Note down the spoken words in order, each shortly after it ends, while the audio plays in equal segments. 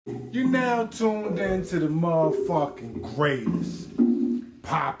You're now tuned into the motherfucking greatest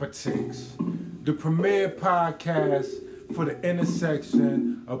Politics, the premier podcast for the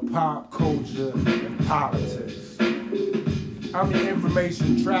intersection of pop culture and politics. I'm your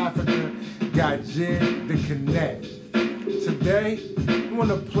information trafficker, got Jid the Connect. Today, I want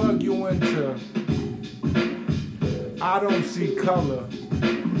to plug you into I don't see color,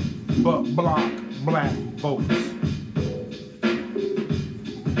 but block black votes.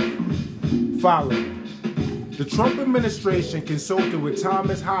 Following. The Trump administration consulted with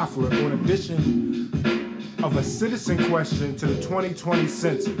Thomas Hoefler on addition of a citizen question to the 2020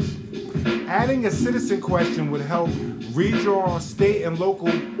 census. Adding a citizen question would help redraw state and local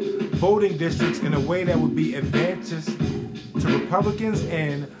voting districts in a way that would be advantageous to Republicans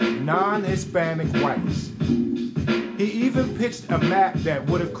and non-Hispanic whites. He even pitched a map that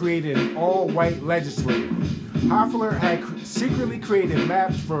would have created an all-white legislature. Hoefler had secretly created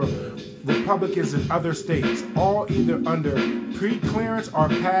maps for Republicans in other states, all either under pre-clearance or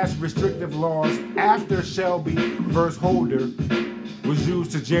passed restrictive laws after Shelby versus Holder was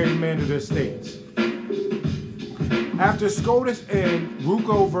used to gerrymander their states. After SCOTUS and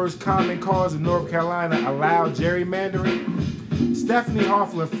RUCO versus Common Cause in North Carolina allowed gerrymandering, Stephanie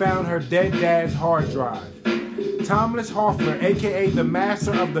Hoefler found her dead dad's hard drive. Thomas Hoefler, aka the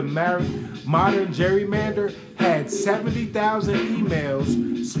master of the modern gerrymander, had 70,000 emails,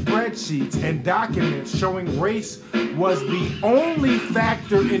 spreadsheets, and documents showing race was the only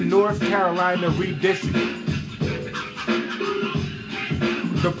factor in North Carolina redistricting.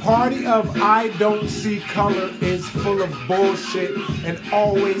 The party of I don't see color is full of bullshit and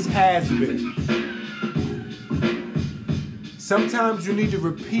always has been. Sometimes you need to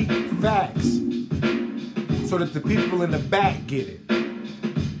repeat facts so that the people in the back get it.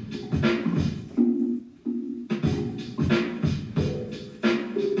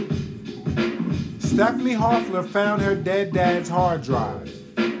 Stephanie Hoefler found her dead dad's hard drive.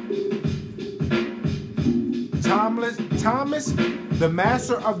 Thomas, the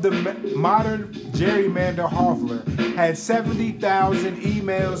master of the modern gerrymander Hoefler, had 70,000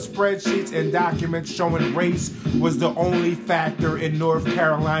 emails, spreadsheets, and documents showing race was the only factor in North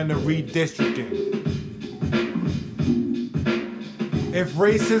Carolina redistricting. If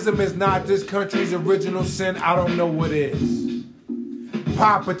racism is not this country's original sin, I don't know what is.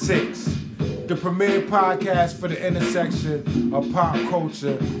 Politics, the premier podcast for the intersection of pop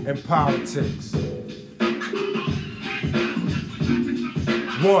culture and politics.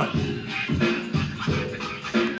 1.